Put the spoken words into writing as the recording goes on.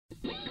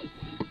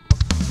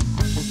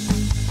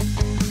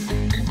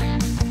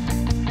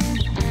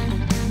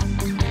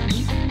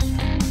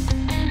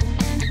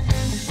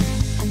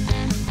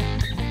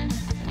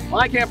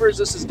Hi campers,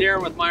 this is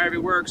Darren with My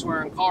RV Works.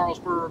 We're in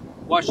Carlsbad,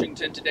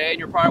 Washington today, and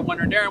you're probably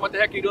wondering, Darren, what the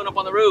heck are you doing up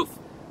on the roof?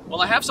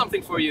 Well, I have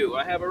something for you.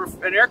 I have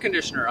an air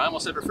conditioner. I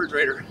almost said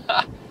refrigerator.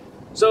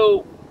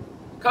 So,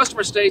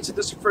 customer states that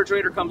this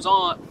refrigerator comes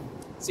on.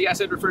 See, I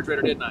said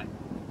refrigerator, didn't I?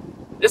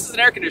 This is an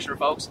air conditioner,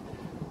 folks.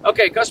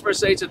 Okay, customer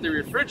states that the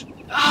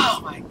refrigerator... Oh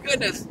my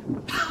goodness!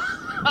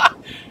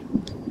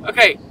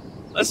 Okay,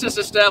 let's just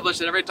establish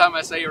that every time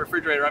I say a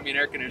refrigerator, I mean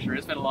air conditioner.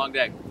 It's been a long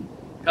day.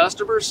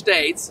 Customer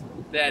states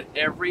that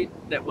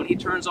when he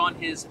turns on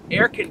his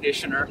air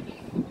conditioner,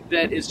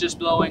 that is just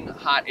blowing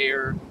hot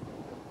air.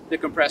 The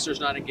compressor's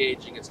not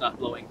engaging, it's not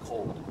blowing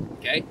cold.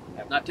 Okay?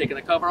 I've not taken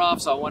the cover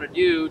off, so I wanted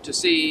you to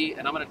see,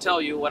 and I'm going to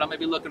tell you what I'm going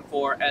to be looking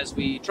for as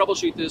we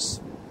troubleshoot this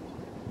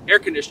air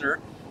conditioner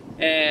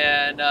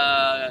and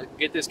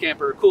get this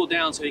camper cooled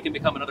down so he can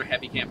become another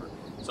happy camper.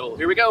 So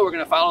here we go, we're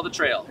going to follow the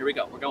trail. Here we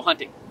go, we're going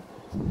hunting.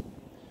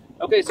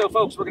 Okay, so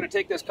folks, we're going to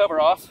take this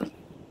cover off.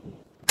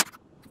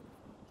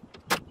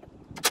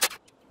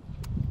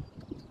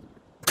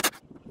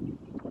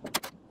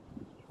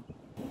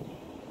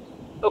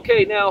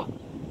 Okay, now,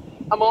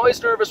 I'm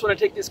always nervous when I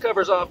take these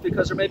covers off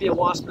because there may be a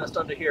wasp nest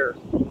under here.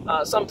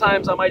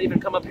 Sometimes I might even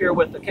come up here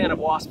with a can of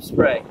wasp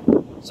spray.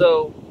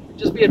 So,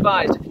 just be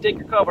advised, if you take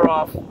your cover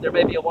off, there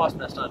may be a wasp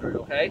nest under it,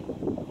 okay?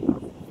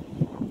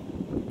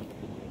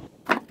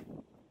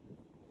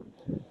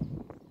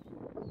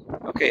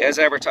 Okay, as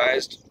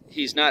advertised,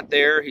 he's not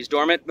there, he's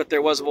dormant, but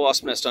there was a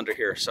wasp nest under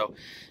here, so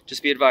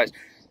just be advised.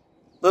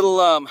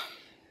 Little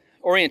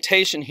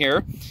orientation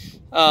here.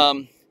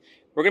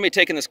 We're going to be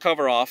taking this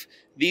cover off.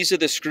 These are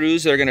the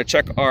screws that are going to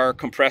check our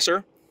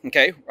compressor.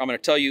 Okay, I'm going to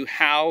tell you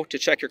how to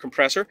check your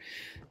compressor.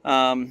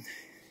 Fan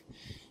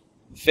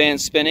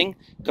spinning,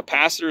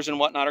 capacitors and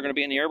whatnot are going to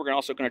be in the air. We're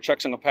also going to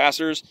check some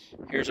capacitors.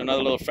 Here's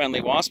another little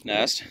friendly wasp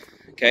nest.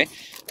 Okay,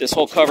 this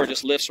whole cover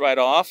just lifts right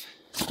off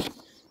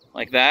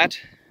like that.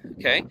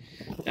 Okay,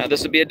 now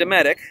this would be a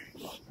Dometic.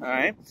 All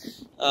right,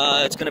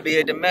 it's going to be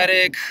a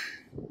Dometic,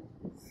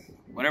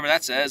 whatever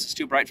that says. It's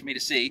too bright for me to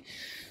see.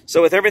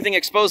 So with everything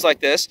exposed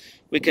like this,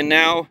 we can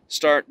now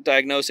start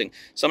diagnosing.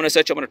 So I'm going to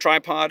set you up on a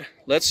tripod.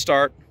 Let's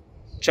start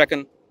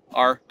checking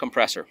our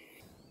compressor.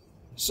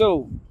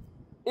 So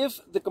if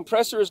the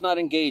compressor is not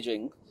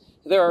engaging,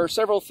 there are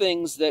several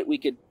things that we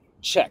could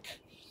check.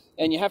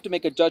 And you have to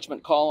make a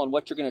judgment call on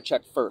what you're going to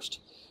check first.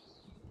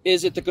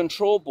 Is it the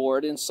control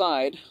board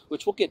inside,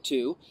 which we'll get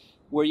to,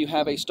 where you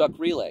have a stuck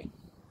relay?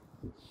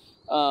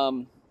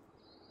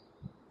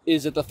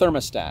 Is it the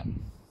thermostat?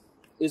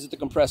 Is it the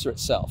compressor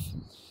itself?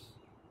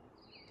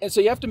 And so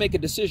you have to make a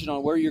decision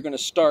on where you're going to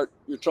start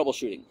your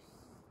troubleshooting.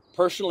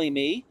 Personally,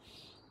 me,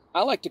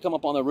 I like to come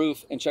up on the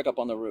roof and check up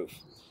on the roof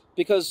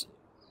because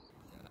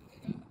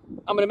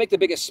I'm going to make the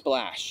biggest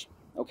splash,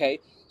 okay?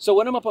 So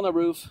when I'm up on the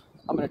roof,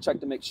 I'm going to check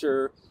to make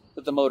sure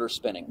that the motor's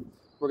spinning.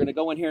 We're going to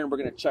go in here and we're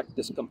going to check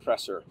this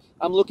compressor.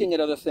 I'm looking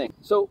at other things.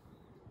 So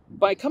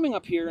by coming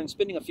up here and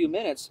spending a few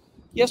minutes,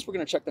 yes, we're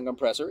going to check the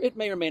compressor. It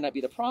may or may not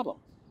be the problem.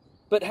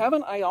 But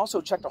haven't I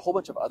also checked a whole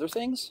bunch of other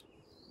things?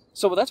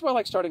 So that's why I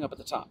like starting up at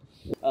the top.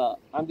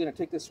 I'm going to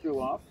take this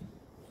screw off,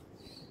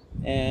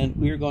 and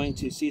we're going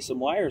to see some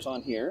wires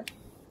on here,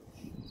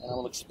 and I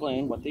will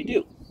explain what they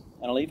do.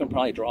 And I'll even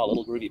probably draw a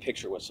little groovy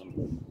picture with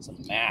some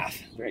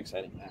math, very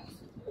exciting math.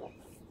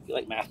 If you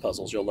like math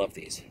puzzles, you'll love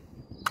these.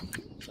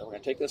 So we're going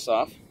to take this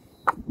off.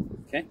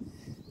 Okay.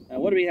 Now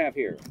what do we have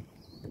here?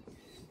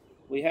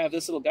 We have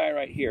this little guy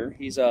right here.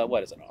 He's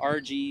what is it, an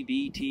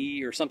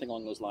RGBT or something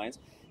along those lines.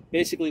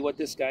 Basically what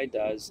this guy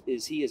does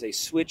is he is a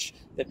switch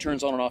that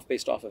turns on and off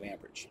based off of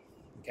amperage.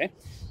 Okay,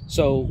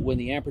 so when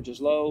the amperage is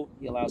low,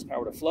 he allows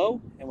power to flow,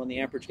 and when the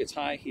amperage gets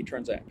high, he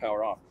turns that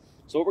power off.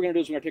 So what we're going to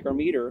do is we're going to take our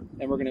meter,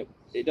 and we're going to,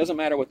 it doesn't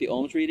matter what the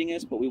ohms reading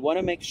is, but we want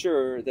to make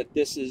sure that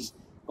this is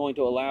going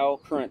to allow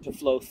current to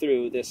flow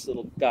through this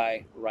little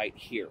guy right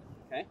here.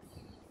 Okay,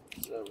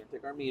 so we're going to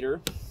take our meter.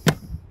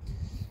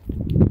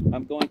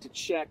 I'm going to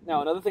check.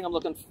 Now, another thing I'm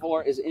looking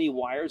for is any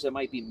wires that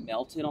might be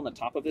melted on the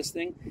top of this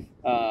thing.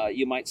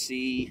 You might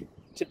see,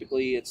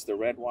 typically it's the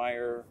red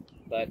wire,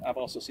 but I've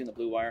also seen the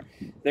blue wire.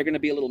 They're going to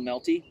be a little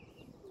melty.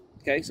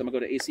 Okay, so I'm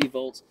going to go to AC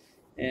volts,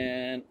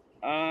 and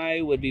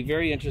I would be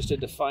very interested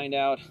to find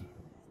out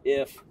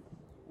if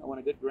I want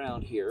a good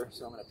ground here.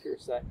 So I'm going to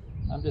pierce that.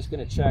 I'm just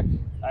going to check.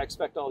 I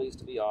expect all these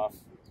to be off.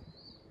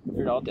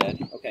 They're all dead.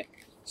 Okay,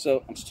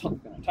 so I'm still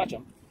going to touch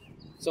them.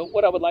 So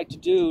what I would like to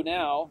do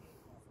now,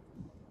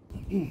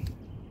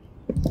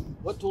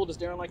 what tool does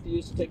Darren like to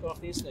use to take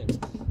off these things?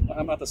 Well,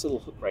 how about this little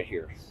hook right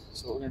here?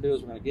 So what we're going to do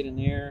is we're going to get in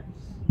there,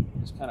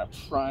 just kind of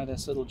pry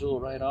this little jewel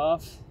right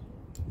off.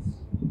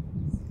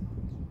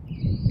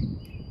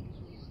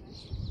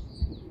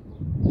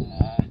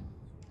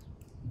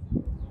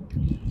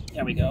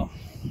 There we go.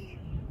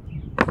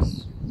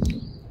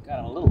 Got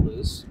him a little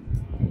loose.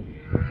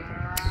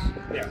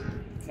 There.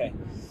 Okay.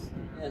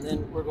 And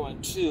then we're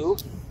going to...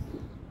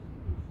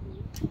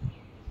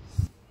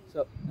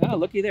 So,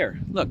 looky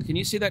there. Look, can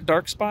you see that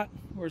dark spot?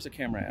 Where's the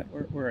camera at?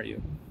 Where are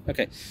you?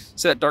 Okay,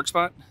 see that dark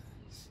spot?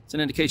 It's an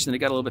indication that it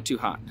got a little bit too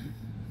hot.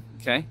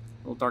 Okay, a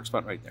little dark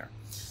spot right there.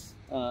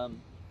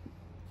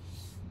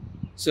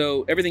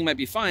 So everything might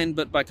be fine,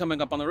 but by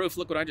coming up on the roof,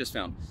 look what I just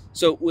found.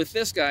 So with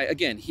this guy,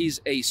 again,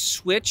 he's a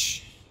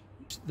switch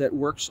that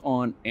works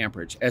on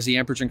amperage. As the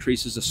amperage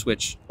increases, the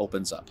switch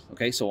opens up.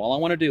 Okay, so all I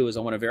want to do is I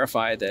want to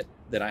verify that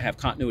I have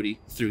continuity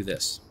through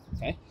this.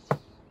 Okay,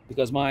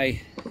 because my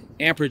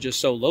amperage is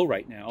so low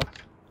right now,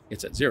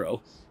 it's at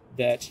 0,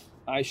 that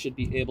I should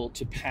be able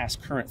to pass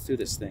current through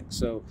this thing.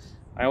 So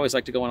I always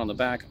like to go in on the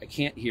back. I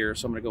can't hear,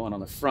 so I'm going to go in on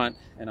the front,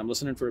 and I'm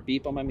listening for a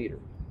beep on my meter.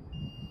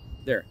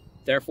 There.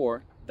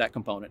 Therefore, that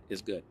component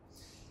is good.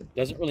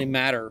 Doesn't really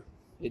matter.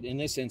 In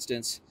this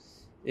instance,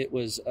 it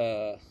was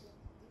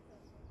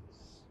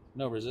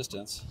no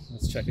resistance.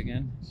 Let's check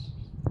again.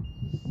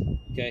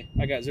 Okay,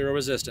 I got 0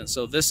 resistance.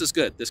 So this is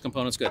good. This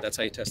component's good. That's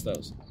how you test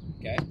those.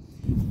 Okay.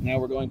 Now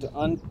we're going to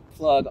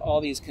unplug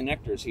all these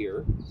connectors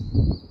here.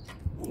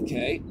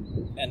 Okay.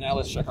 And now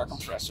let's check our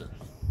compressor.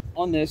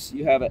 On this,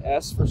 you have a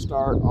S for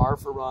start, R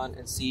for run,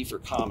 and C for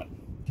common.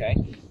 Okay.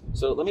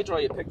 So let me draw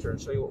you a picture and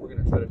show you what we're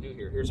going to try to do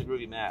here. Here's a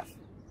groovy math.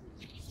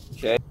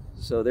 Okay.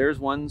 So there's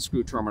one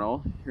screw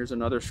terminal. Here's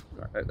another.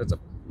 That's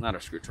not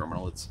a screw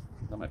terminal.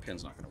 My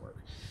pin's not going to work.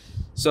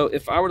 So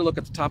if I were to look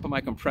at the top of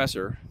my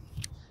compressor,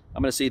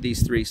 I'm going to see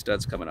these 3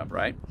 studs coming up,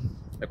 right?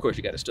 Of course,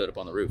 you got to stood up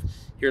on the roof.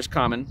 Here's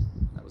common.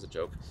 That was a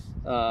joke.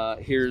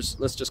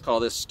 Let's just call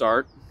this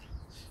start,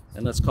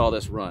 and let's call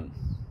this run.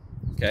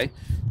 Okay.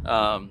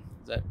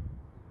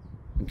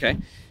 Okay.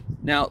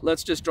 Now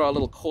let's just draw a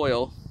little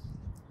coil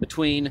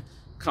between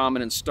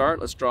common and start.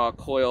 Let's draw a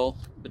coil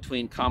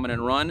between common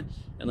and run,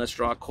 and let's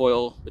draw a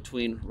coil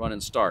between run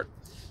and start.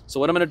 So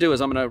what I'm going to do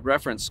is I'm going to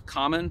reference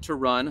common to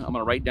run. I'm going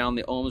to write down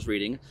the ohms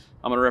reading.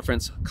 I'm going to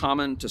reference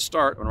common to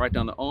start. I'm going to write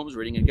down the ohms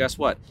reading. And guess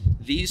what?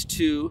 These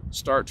 2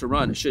 start to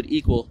run should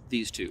equal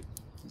these 2.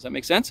 Does that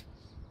make sense?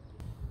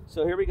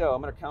 So here we go.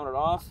 I'm going to count it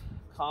off.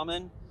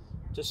 Common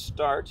to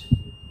start.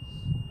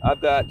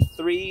 I've got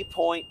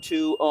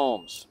 3.2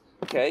 ohms.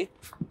 Okay.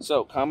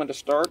 So common to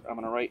start, I'm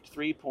going to write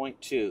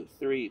 3.2.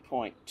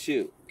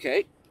 3.2.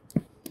 Okay.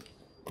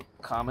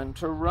 Common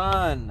to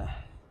run.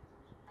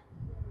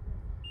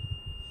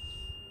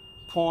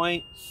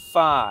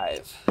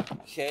 0.5,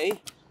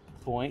 okay,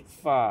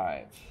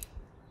 0.5.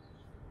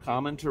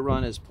 Common to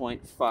run is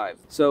 0.5.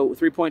 So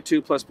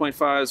 3.2 plus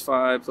 0.5 is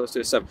 5, plus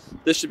 2 is 7.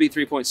 This should be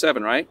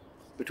 3.7, right?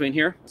 Between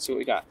here, let's see what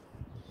we got.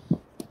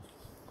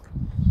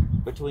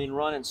 Between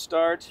run and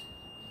start,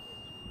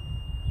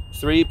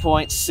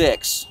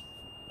 3.6.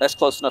 That's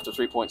close enough to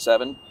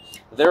 3.7.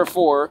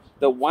 Therefore,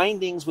 the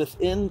windings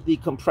within the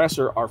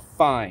compressor are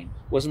fine.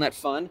 Wasn't that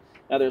fun?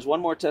 Now there's one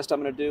more test I'm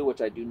going to do,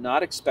 which I do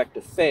not expect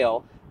to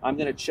fail. I'm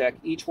going to check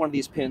each one of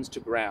these pins to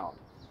ground.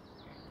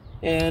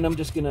 And I'm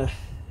just going to,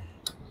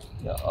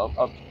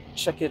 I'll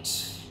check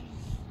it.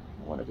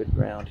 I want a good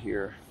ground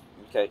here.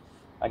 Okay,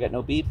 I got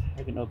no beep,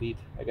 I got no beep,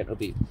 I got no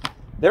beep.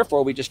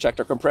 Therefore, we just checked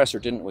our compressor,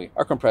 didn't we?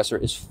 Our compressor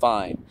is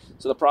fine.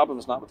 So the problem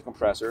is not with the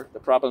compressor. The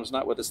problem is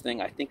not with this thing.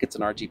 I think it's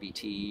an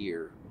RGBT,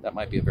 or that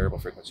might be a variable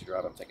frequency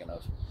drive I'm thinking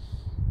of.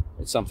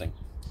 It's something.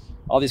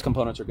 All these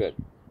components are good.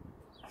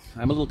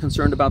 I'm a little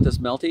concerned about this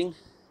melting,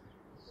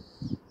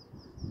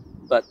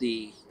 but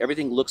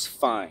everything looks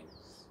fine.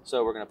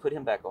 So we're going to put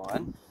him back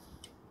on.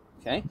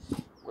 Okay,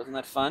 wasn't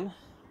that fun?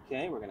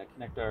 Okay, we're going to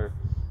connect our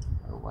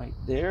white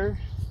there.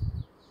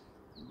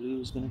 Blue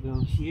is going to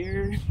go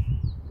here.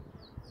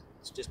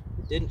 It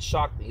didn't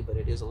shock me, but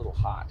it is a little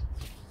hot.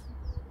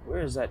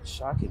 Where is that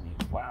shocking me?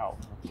 Wow.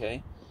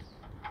 Okay.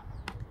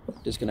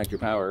 Disconnect your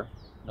power.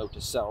 Note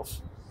to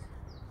self.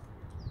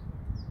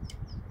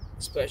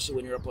 Especially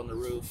when you're up on the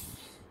roof.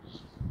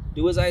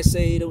 Do as I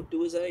say, don't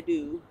do as I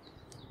do.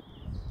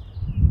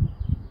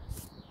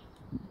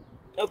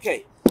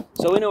 Okay,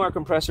 so we know our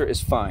compressor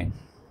is fine,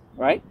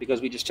 right?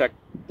 Because we just checked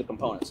the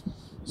components.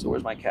 So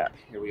where's my cap?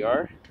 Here we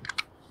are.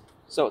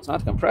 So it's not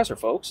the compressor,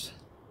 folks.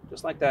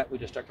 Just like that, we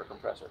just checked our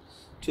compressor.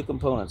 2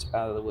 components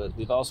out of the woods.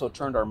 We've also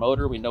turned our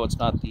motor. We know it's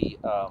not the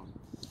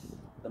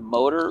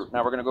motor.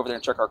 Now we're going to go over there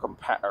and check our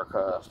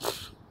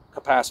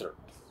capacitor.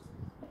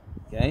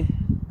 Okay,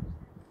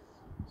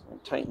 so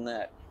tighten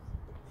that.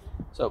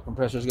 So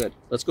compressor's good.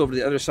 Let's go over to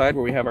the other side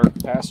where we have our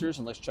capacitors,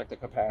 and let's check the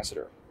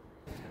capacitor.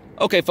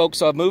 Okay, folks,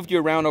 so I've moved you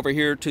around over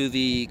here to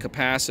the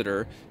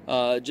capacitor.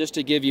 Just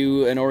to give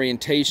you an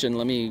orientation,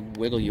 let me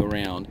wiggle you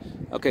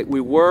around. Okay,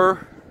 we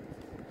were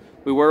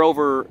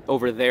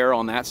over there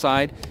on that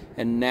side,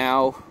 and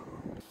now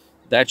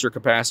that's your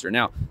capacitor.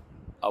 Now,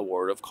 a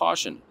word of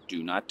caution: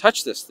 do not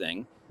touch this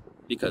thing,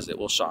 because it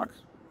will shock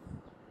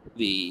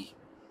the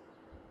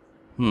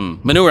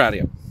manure out of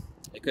you.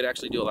 It could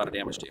actually do a lot of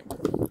damage to you.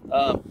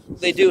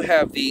 They do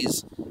have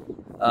these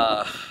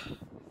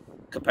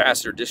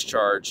capacitor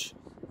discharge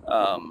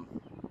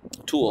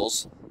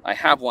tools. I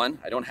have one.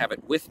 I don't have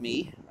it with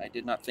me. I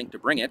did not think to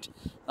bring it.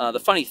 The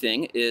funny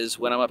thing is,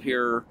 when I'm up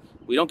here,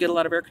 we don't get a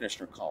lot of air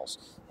conditioner calls,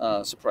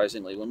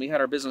 surprisingly. When we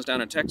had our business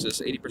down in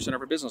Texas, 80%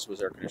 of our business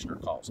was air conditioner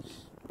calls.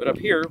 But up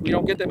here, we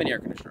don't get that many air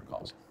conditioner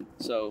calls.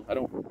 So I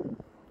don't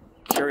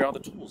carry all the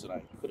tools that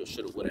I could have,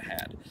 should have, would have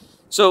had.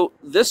 So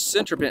this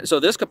center pin, so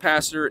this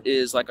capacitor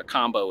is like a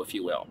combo, if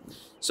you will.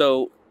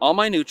 So all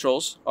my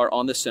neutrals are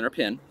on this center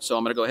pin. So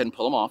I'm going to go ahead and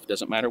pull them off.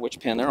 Doesn't matter which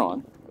pin they're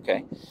on.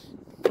 Okay.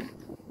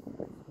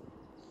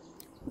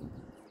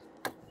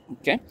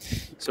 Okay.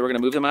 So we're going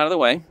to move them out of the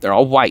way. They're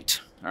all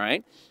white. All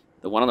right.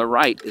 The one on the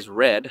right is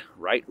red.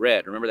 Right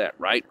red. Remember that.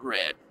 Right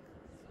red.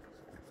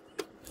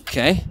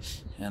 Okay.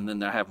 And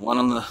then I have one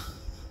on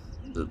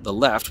the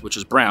left, which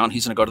is brown.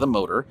 He's going to go to the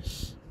motor.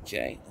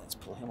 Okay. Let's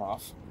pull him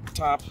off the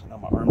top. Now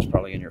my arm's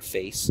probably in your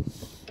face.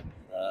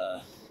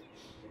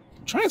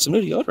 Trying some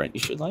new deodorant. You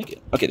should like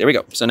it. Okay, there we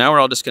go. So now we're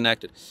all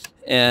disconnected.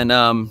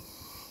 And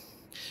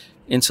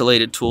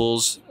insulated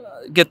tools.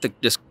 Get the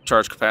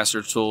discharge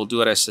capacitor tool. Do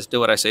what I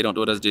say. Don't do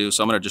what I do.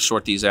 So I'm going to just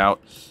short these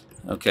out.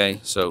 Okay,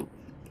 so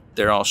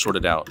they're all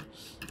shorted out.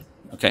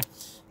 Okay.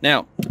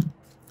 Now,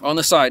 on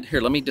the side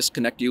here, let me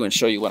disconnect you and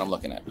show you what I'm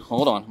looking at.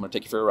 Hold on. I'm going to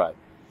take you for a ride.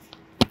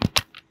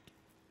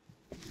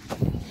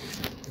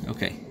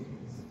 Okay.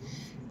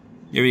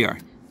 Here we are.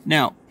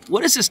 Now,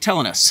 what is this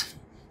telling us?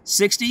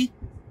 60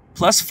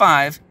 plus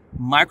 5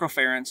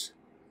 microfarads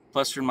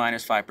plus or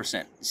minus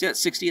 5%. See that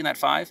 60 and that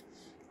 5?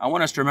 I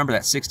want us to remember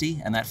that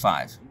 60 and that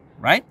 5,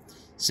 right?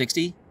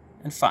 60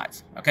 and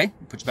 5. Okay?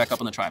 Put you back up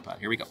on the tripod.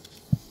 Here we go.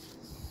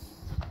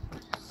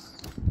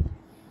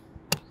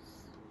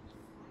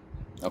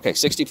 Okay,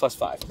 60 plus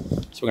 5. So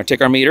we're going to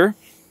take our meter.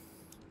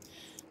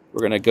 We're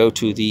going to go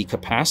to the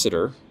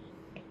capacitor.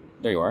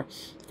 There you are.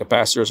 The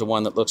capacitor is the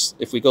one that looks,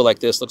 if we go like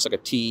this, looks like a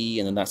T,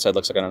 and then that side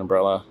looks like an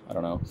umbrella. I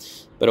don't know.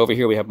 But over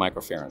here we have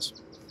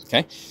microfarads.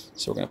 Okay,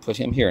 so we're going to put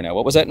him here. Now,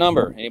 what was that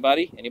number?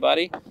 Anybody?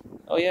 Anybody?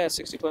 Oh, yeah,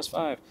 60 plus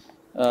 5.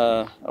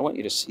 I want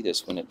you to see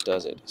this when it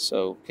does it.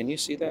 So, can you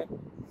see that?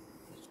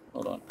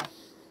 Hold on.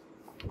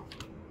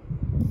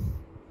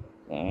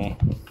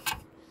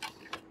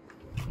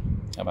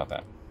 How about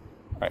that?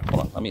 All right,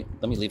 hold on. Let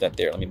me leave that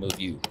there. Let me move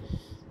you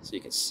so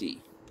you can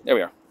see. There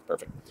we are.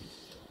 Perfect.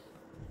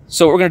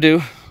 So what we're going to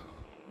do,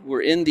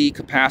 we're in the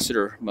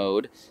capacitor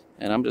mode,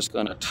 and I'm just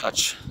going to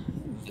touch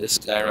this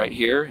guy right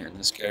here and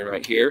this guy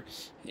right here,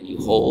 and you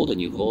hold,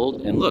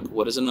 and look,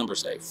 what does the number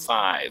say?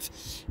 5.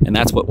 And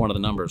that's what one of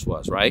the numbers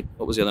was, right?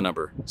 What was the other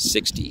number?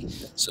 60.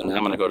 So now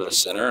I'm going to go to the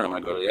center, and I'm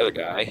going to go to the other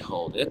guy.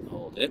 Hold it,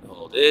 hold it,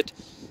 hold it.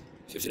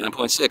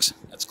 59.6.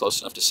 That's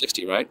close enough to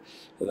 60, right?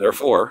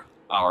 Therefore,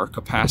 our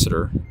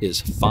capacitor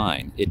is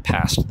fine. It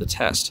passed the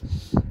test,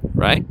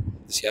 right?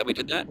 See how we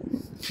did that?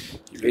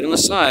 You read on the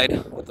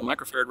side what the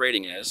microfarad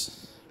rating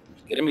is.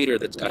 Get a meter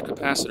that's got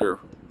capacitor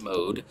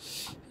mode,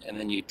 and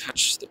then you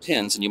touch the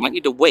pins, and you might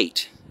need to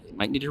wait. You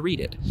might need to read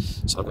it.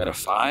 So I've got a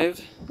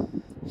 5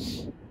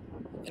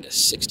 and a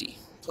 60,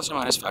 plus or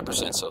minus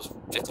 5%, so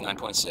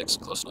 59.6,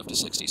 close enough to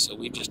 60. So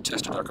we just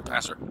tested our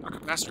capacitor. Our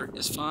capacitor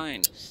is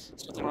fine.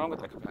 There's nothing wrong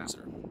with that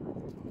capacitor.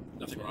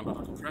 Nothing wrong with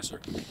our compressor.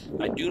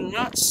 I do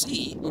not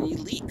see any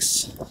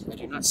leaks. I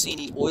do not see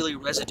any oily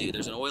residue.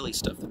 There's an oily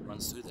stuff that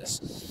runs through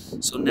this.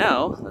 So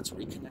now, let's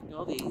reconnect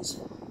all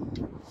these.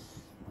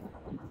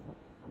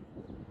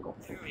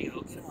 There we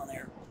go. Get them on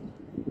there.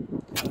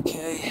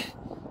 Okay.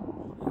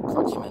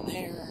 Plug him in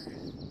there.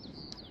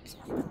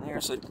 Plug him in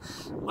there. So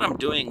what I'm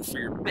doing for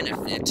your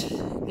benefit,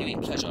 maybe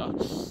pleasure,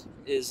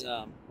 is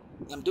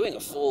I'm doing a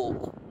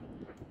full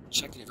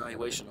check and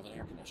evaluation of an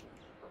air conditioner.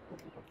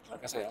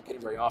 Like I say, I don't get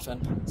it very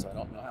often, so I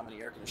don't know how many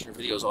air conditioner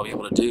videos I'll be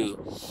able to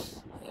do.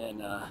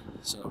 And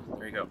so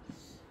there you go.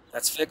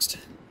 That's fixed.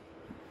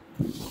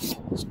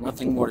 There's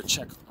nothing more to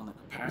check on the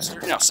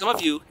capacitor. Now, some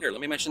of you, here,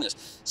 let me mention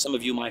this. Some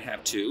of you might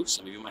have 2,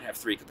 some of you might have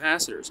 3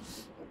 capacitors.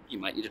 You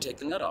might need to take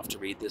the nut off to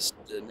read the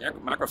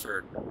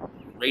microfarad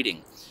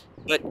rating.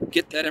 But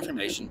get that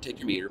information, take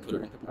your meter, put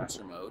it in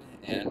capacitor mode,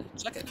 and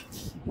check it.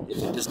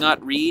 If it does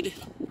not read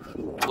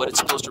what it's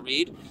supposed to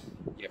read,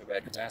 you have a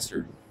bad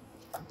capacitor.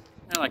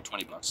 Like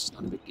 20 bucks, it's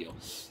not a big deal.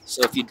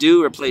 So if you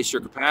do replace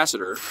your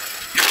capacitor,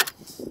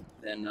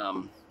 then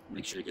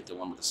make sure you get the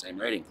one with the same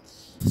rating.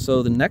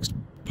 So the next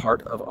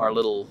part of our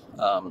little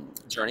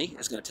journey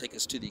is going to take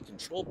us to the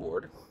control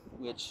board,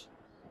 which,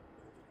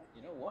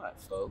 you know what,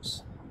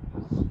 folks?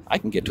 I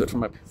can get to it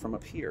from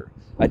up here.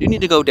 I do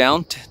need to go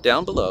down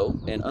below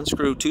and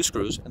unscrew 2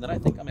 screws, and then I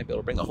think I might be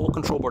able to bring the whole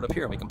control board up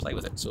here and we can play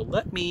with it. So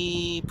let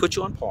me put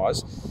you on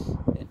pause.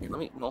 And here, let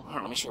me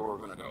show you where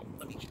we're going to go.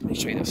 Let me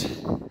show you this.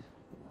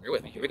 Bear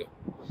with me. Here we go.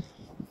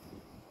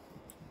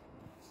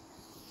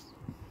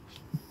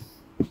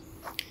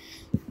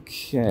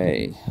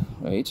 Okay,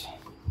 wait.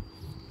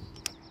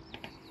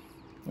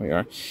 There we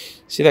are.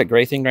 See that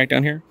gray thing right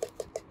down here?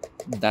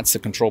 That's the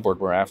control board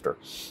we're after.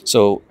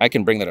 So I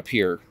can bring that up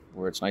here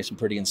where it's nice and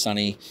pretty and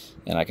sunny,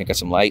 and I can get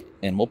some light,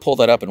 and we'll pull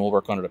that up and we'll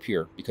work on it up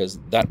here, because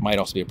that might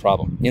also be a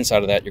problem.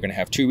 Inside of that, you're going to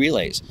have 2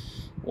 relays.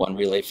 One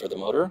relay for the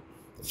motor,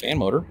 the fan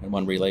motor, and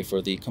one relay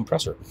for the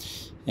compressor.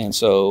 And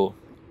so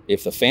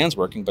if the fan's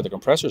working but the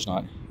compressor's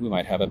not, we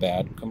might have a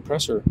bad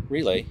compressor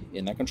relay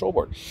in that control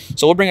board.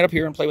 So we'll bring it up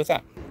here and play with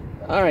that.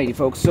 Alrighty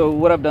folks, so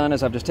what I've done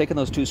is I've just taken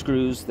those 2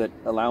 screws that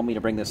allow me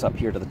to bring this up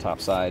here to the top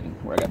side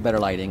where I got better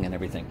lighting and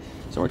everything.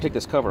 So we're going to take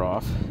this cover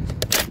off.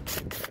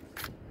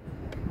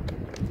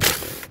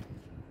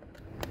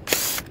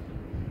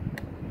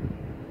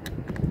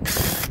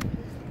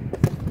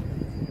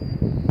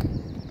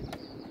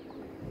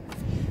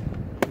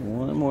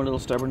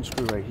 stubborn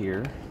screw right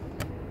here.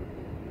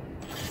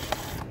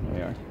 There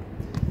we are.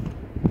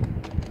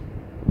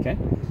 Okay.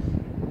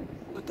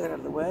 Put that out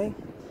of the way.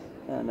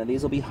 Now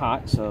these will be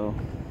hot, so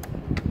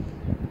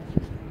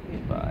be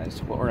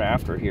advised. What we're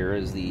after here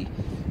is the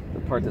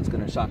part that's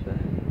going to shock the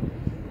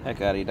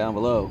heck out of you down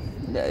below.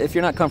 If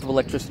you're not comfortable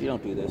with electricity,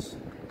 don't do this.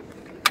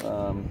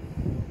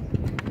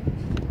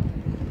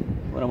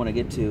 What I want to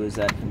get to is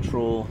that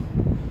control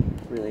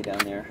relay down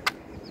there.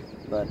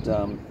 But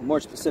more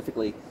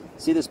specifically,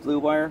 see this blue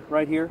wire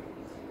right here?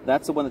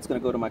 That's the one that's going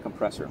to go to my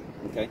compressor.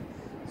 Okay,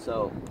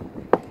 so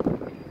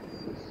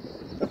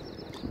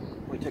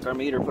we take our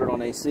meter, put it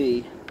on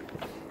AC.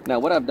 Now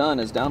what I've done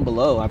is down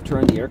below, I've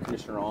turned the air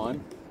conditioner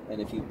on,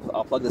 and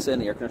I'll plug this in,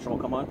 the air conditioner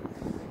will come on.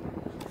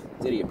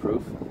 It's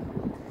idiot-proof.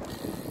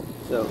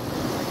 So,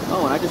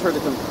 oh, and I just heard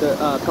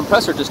the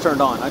compressor just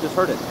turned on. I just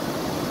heard it.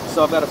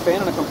 So I've got a fan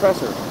and a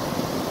compressor.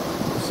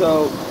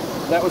 So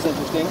that was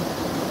interesting.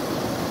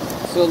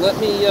 So let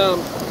me,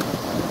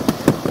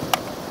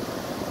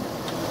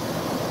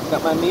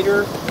 got my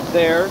meter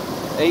there,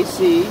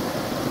 AC.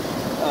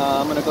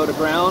 I'm going to go to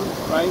ground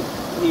right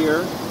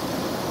here.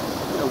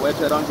 I'm going to wedge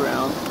that on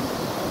ground.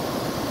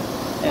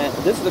 And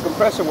this is the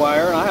compressor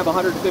wire, and I have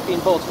 115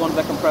 volts going to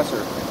that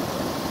compressor.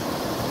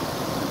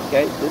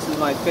 Okay, this is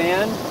my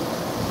fan.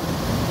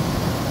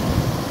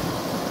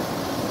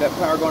 Got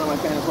power going to my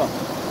fan as well.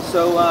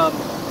 So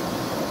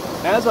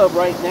as of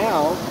right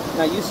now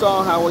you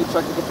saw how we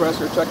checked the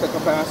compressor, checked the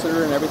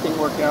capacitor, and everything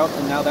worked out,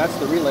 and now that's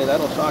the relay.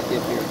 That'll shock you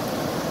if you're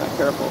not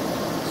careful.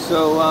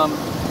 So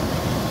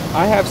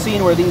I have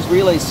seen where these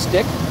relays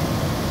stick.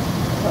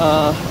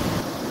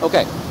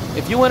 Okay,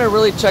 if you want to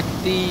really check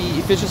the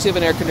efficiency of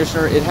an air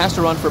conditioner, it has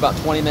to run for about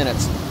 20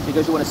 minutes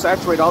because you want to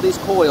saturate all these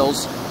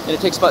coils, and it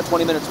takes about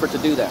 20 minutes for it to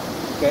do that.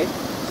 Okay,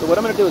 so what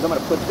I'm going to do is I'm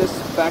going to put this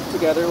back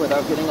together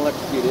without getting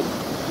electrocuted.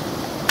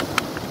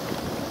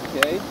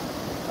 Okay,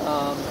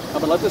 I'm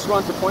going to let this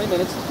run for 20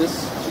 minutes. This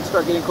should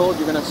start getting cold.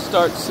 You're going to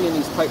start seeing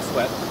these pipes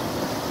sweat.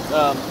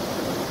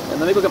 And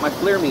let me look at my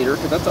flare meter,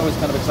 because that's always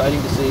kind of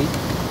exciting to see.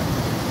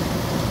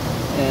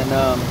 And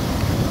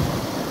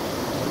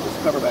put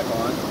this cover back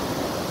on.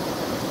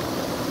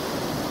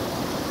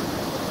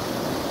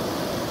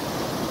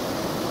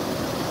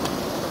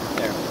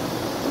 There.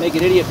 To make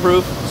it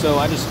idiot-proof, so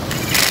I just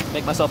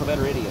make myself a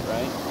better idiot,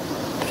 right?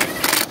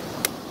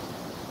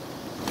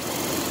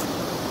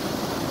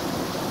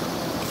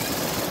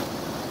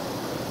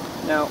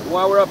 Now,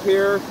 while we're up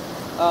here,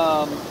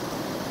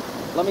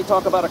 let me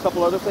talk about a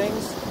couple other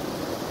things.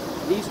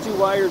 These two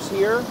wires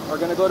here are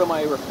going to go to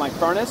my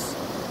furnace.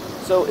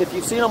 So if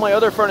you've seen all my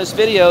other furnace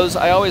videos,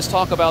 I always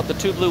talk about the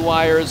two blue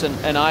wires,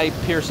 and I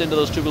pierce into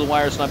those two blue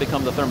wires and I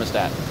become the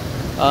thermostat.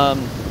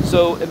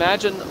 So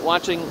imagine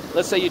watching,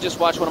 let's say you just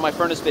watched one of my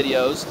furnace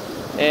videos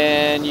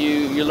and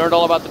you learned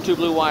all about the two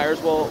blue wires.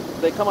 Well,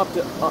 they come up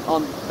to,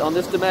 on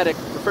this Dometic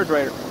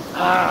refrigerator.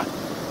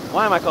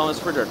 Why am I calling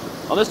this refrigerator?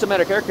 On this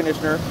Dometic air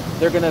conditioner,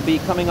 they're going to be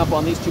coming up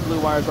on these two blue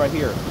wires right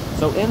here.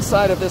 So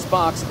inside of this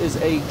box is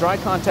a dry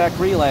contact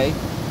relay,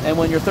 and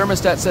when your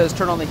thermostat says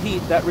turn on the heat,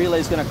 that relay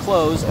is going to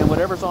close, and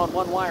whatever's on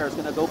one wire is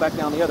going to go back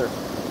down the other.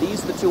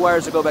 These are the two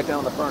wires that go back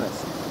down the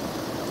furnace.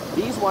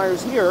 These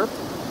wires here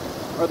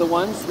are the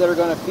ones that are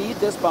going to feed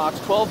this box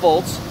 12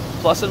 volts,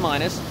 plus and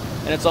minus,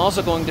 and it's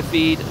also going to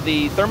feed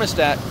the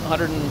thermostat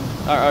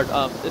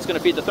it's going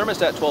to feed the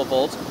thermostat 12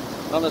 volts.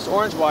 And on this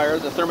orange wire,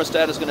 the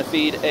thermostat is going to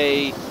feed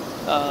a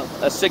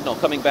signal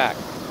coming back.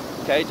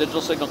 Okay,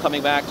 digital signal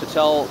coming back to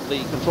tell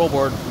the control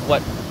board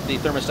what the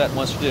thermostat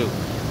wants to do.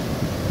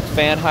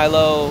 Fan,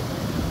 high-low,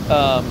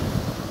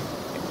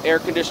 air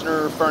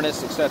conditioner,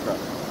 furnace, etc.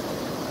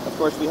 Of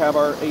course, we have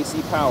our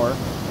AC power.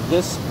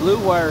 This blue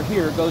wire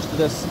here goes to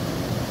this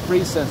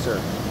freeze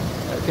sensor.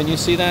 Can you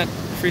see that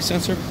freeze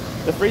sensor?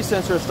 The freeze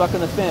sensor is stuck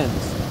in the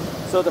fins.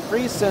 So the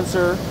freeze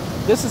sensor,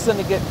 this is going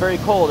to get very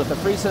cold. If the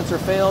freeze sensor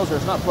fails or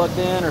it's not plugged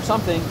in or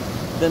something,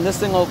 then this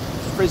thing will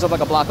freeze up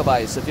like a block of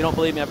ice. If you don't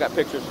believe me, I've got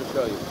pictures to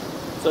show you.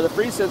 So the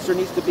freeze sensor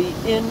needs to be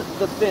in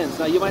the fins.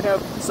 Now you might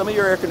have, some of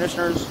your air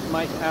conditioners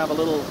might have a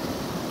little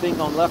thing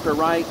on left or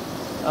right.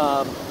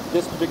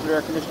 This particular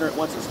air conditioner,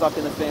 once it's stuck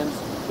in the fins,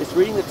 it's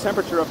reading the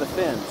temperature of the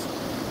fins.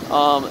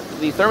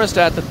 The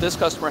thermostat that this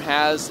customer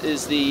has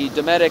is the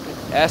Dometic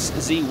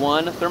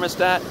SZ1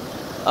 thermostat.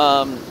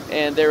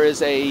 And there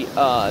is a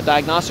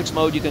diagnostics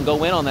mode. You can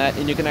go in on that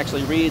and you can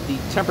actually read the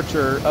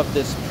temperature of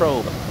this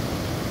probe.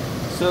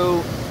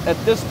 So at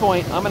this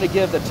point, I'm going to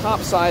give the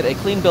top side a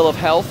clean bill of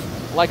health.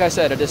 Like I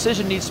said, a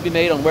decision needs to be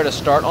made on where to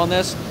start on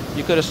this.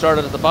 You could have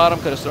started at the bottom,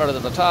 could have started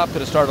at the top, could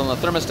have started on the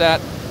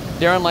thermostat.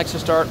 Darren likes to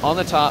start on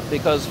the top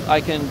because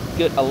I can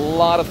get a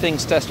lot of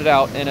things tested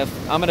out, and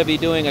if I'm going to be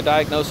doing a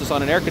diagnosis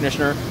on an air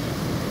conditioner,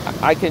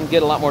 I can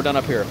get a lot more done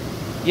up here.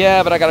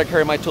 Yeah, but I got to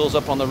carry my tools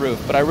up on the roof.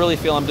 But I really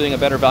feel I'm doing a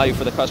better value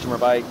for the customer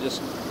by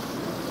just,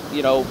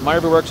 you know, My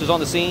RVworks is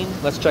on the scene.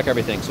 Let's check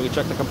everything. So we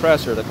check the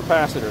compressor, the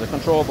capacitor, the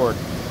control board,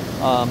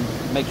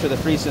 make sure the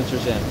freeze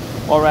sensor's in.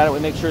 While we're at it, we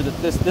make sure that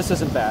this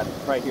isn't bad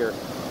right here.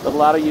 But a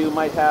lot of you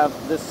might have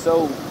this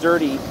so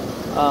dirty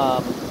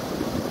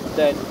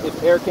that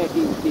if air can't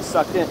be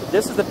sucked in.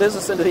 This is the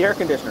business end of the air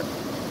conditioner.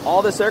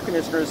 All this air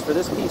conditioner is for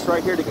this piece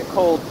right here to get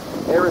cold.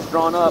 Air is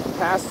drawn up,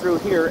 passed through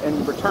here,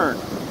 and returned.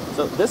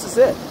 So this is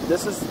it.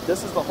 This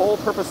is the whole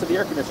purpose of the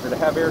air conditioner, to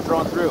have air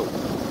drawn through.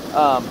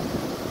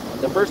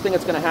 The first thing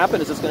that's going to happen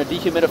is it's going to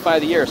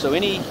dehumidify the air. So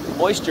any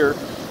moisture,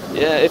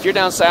 if you're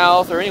down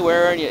south or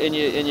anywhere, and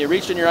you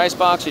reach in your ice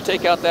box, you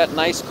take out that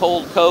nice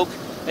cold Coke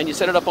and you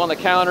set it up on the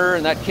counter,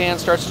 and that can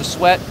starts to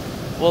sweat.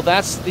 Well,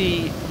 that's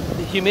the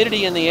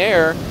humidity in the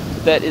air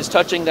that is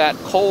touching that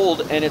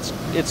cold, and it's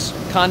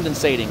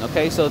condensating.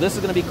 Okay, so this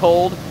is going to be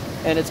cold,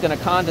 and it's going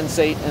to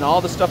condensate, and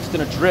all the stuff's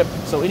going to drip.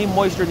 So any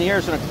moisture in the air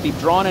is going to be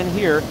drawn in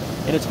here,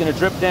 and it's going to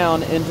drip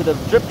down into the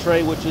drip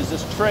tray, which is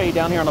this tray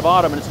down here on the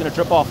bottom, and it's going to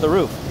drip off the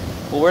roof.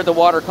 Well, where'd the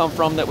water come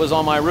from that was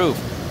on my roof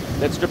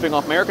that's dripping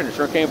off my air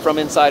conditioner? It came from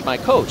inside my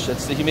coach.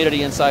 That's the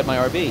humidity inside my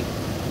RV.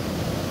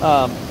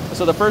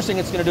 So the first thing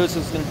it's going to do is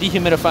it's going to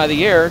dehumidify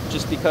the air,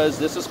 just because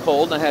this is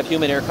cold and I have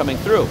humid air coming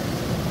through.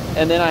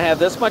 And then I have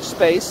this much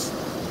space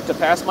to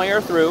pass my air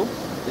through.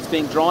 It's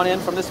being drawn in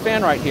from this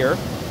fan right here,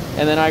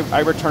 and then I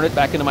return it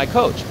back into my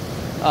coach.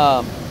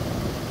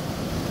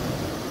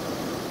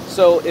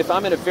 So if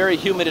I'm in a very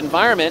humid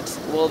environment,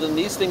 well, then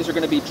these things are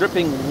going to be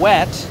dripping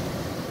wet,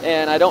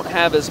 and I don't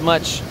have as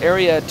much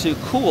area to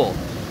cool.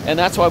 And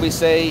that's why we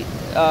say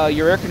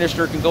your air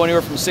conditioner can go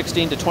anywhere from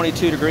 16 to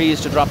 22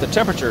 degrees to drop the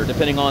temperature,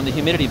 depending on the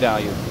humidity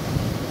value.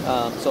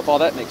 So if all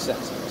that makes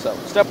sense. So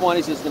step one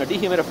is it's going to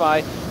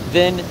dehumidify,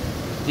 then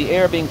the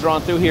air being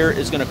drawn through here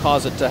is going to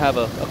cause it to have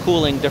a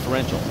cooling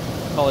differential.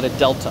 Call it a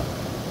delta.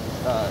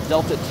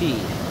 Delta T.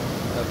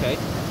 Okay?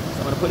 So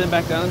I'm going to put him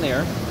back down in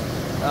there.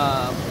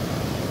 I'm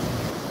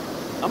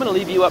going to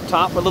leave you up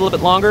top for a little bit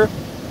longer,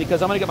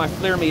 because I'm going to get my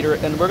FLIR meter,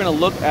 and we're going to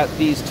look at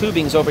these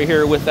tubings over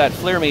here with that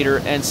FLIR meter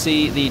and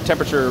see the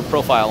temperature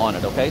profile on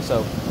it. Okay?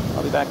 So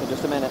I'll be back in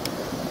just a minute.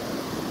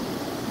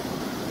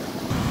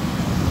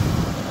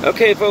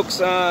 Okay, folks,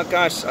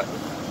 gosh,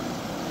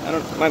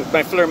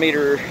 my FLIR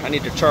meter, I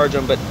need to charge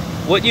them, but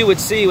what you would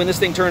see when this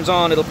thing turns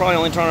on, it'll probably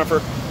only turn on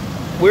for,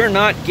 we're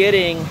not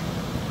getting,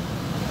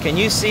 can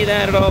you see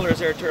that at all, or is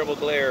there a terrible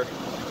glare?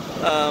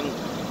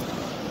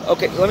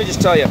 Okay, let me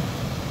just tell you,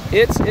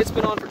 it's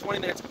been on for 20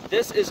 minutes.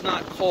 This is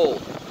not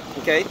cold,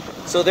 okay?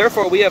 So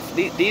therefore we have,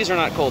 these are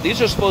not cold.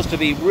 These are supposed to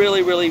be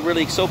really, really,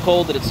 really so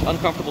cold that it's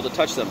uncomfortable to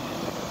touch them.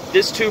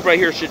 This tube right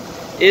here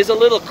is a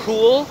little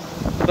cool,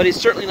 but it's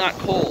certainly not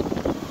cold.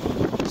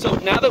 So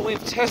now that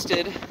we've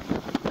tested,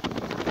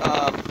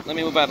 let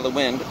me move out of the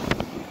wind.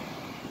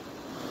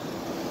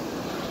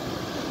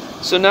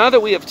 So now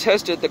that we have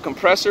tested, the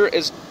compressor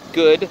is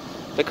good,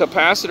 the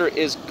capacitor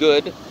is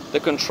good, the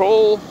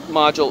control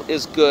module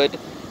is good,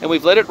 and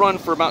we've let it run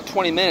for about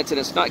 20 minutes and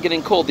it's not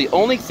getting cold. The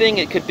only thing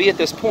it could be at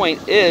this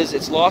point is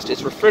it's lost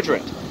its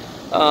refrigerant.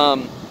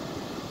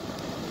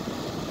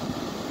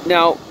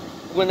 Now,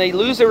 when they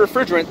lose their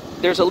refrigerant,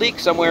 there's a leak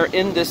somewhere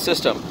in this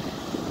system.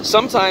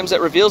 Sometimes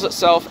it reveals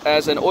itself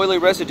as an oily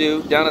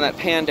residue down in that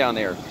pan down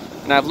there.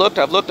 And I've looked,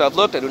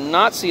 I do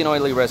not see an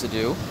oily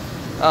residue.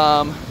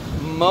 I'm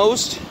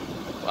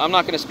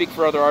not going to speak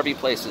for other RV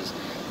places.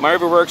 My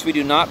RV Works, we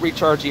do not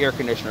recharge the air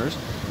conditioners.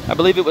 I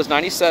believe it was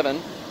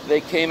 97.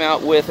 They came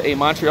out with a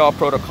Montreal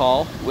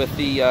protocol with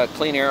the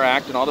Clean Air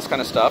Act and all this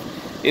kind of stuff.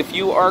 If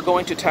you are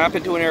going to tap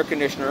into an air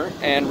conditioner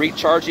and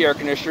recharge the air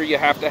conditioner, you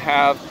have to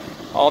have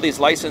all these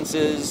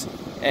licenses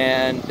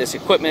and this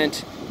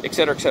equipment,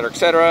 etc., etc.,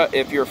 etc.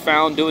 If you're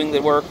found doing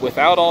the work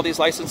without all these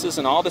licenses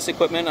and all this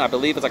equipment, I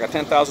believe it's like a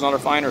 $10,000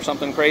 fine or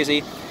something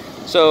crazy.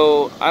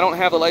 So I don't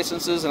have the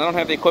licenses, and I don't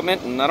have the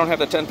equipment, and I don't have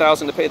the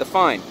 $10,000 to pay the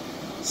fine.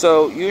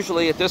 So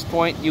usually at this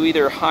point, you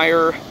either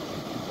hire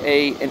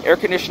an air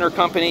conditioner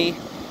company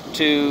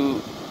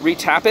to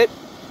retap it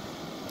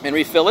and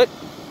refill it,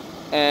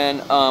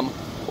 and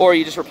or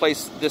you just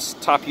replace this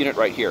top unit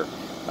right here.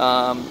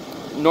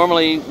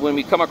 Normally, when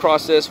we come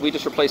across this, we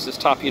just replace this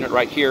top unit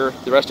right here.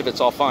 The rest of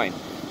it's all fine.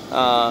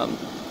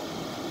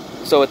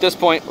 So at this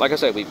point, like I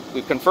said,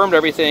 we've confirmed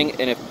everything,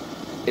 and if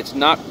it's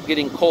not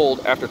getting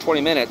cold after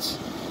 20 minutes,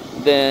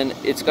 then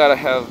it's got to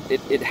have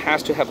it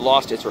has to have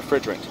lost its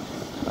refrigerant.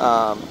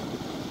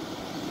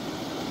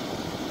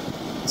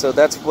 So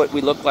that's what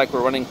we look like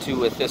we're running to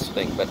with this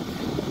thing. But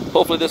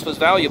hopefully this was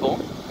valuable,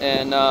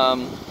 and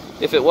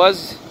if it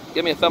was,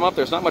 give me a thumb up.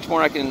 There's not much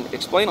more I can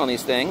explain on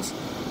these things.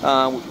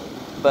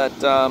 But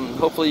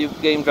hopefully you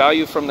gained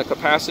value from the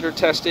capacitor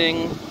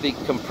testing, the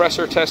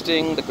compressor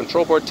testing, the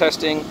control board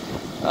testing.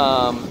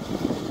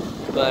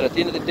 But at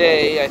the end of the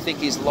day, I think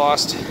he's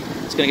lost.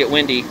 It's going to get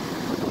windy.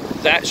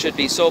 That should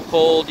be so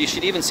cold. You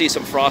should even see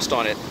some frost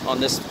on it, on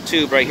this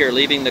tube right here,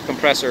 leaving the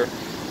compressor,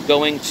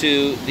 going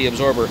to the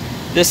absorber.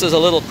 This is a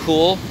little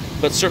cool,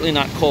 but certainly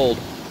not cold.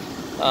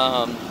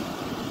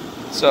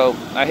 So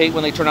I hate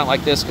when they turn out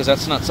like this, because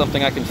that's not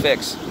something I can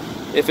fix.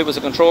 If it was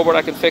a control board,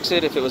 I can fix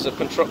it. If it was a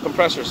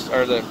compressors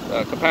or the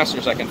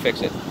capacitors, I can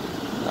fix it.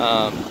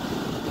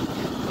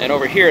 And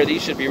over here,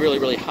 these should be really,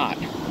 really hot,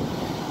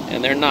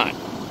 and they're not.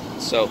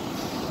 So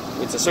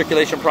it's a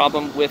circulation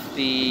problem with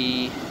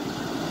the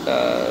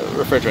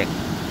refrigerant.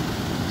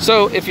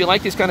 So if you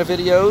like these kind of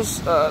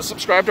videos,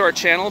 subscribe to our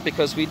channel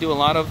because we do a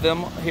lot of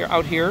them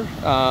out here.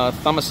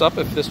 Thumb us up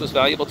if this was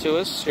valuable to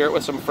us. Share it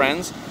with some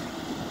friends.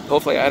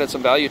 Hopefully I added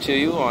some value to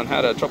you on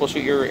how to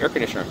troubleshoot your air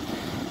conditioner.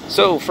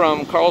 So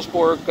from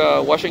Carlsbad,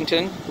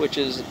 Washington, which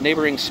is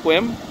neighboring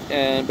Sequim,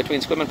 and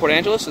between Sequim and Port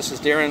Angeles, this is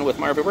Darren with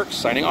My RV Works,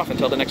 signing off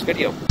until the next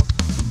video.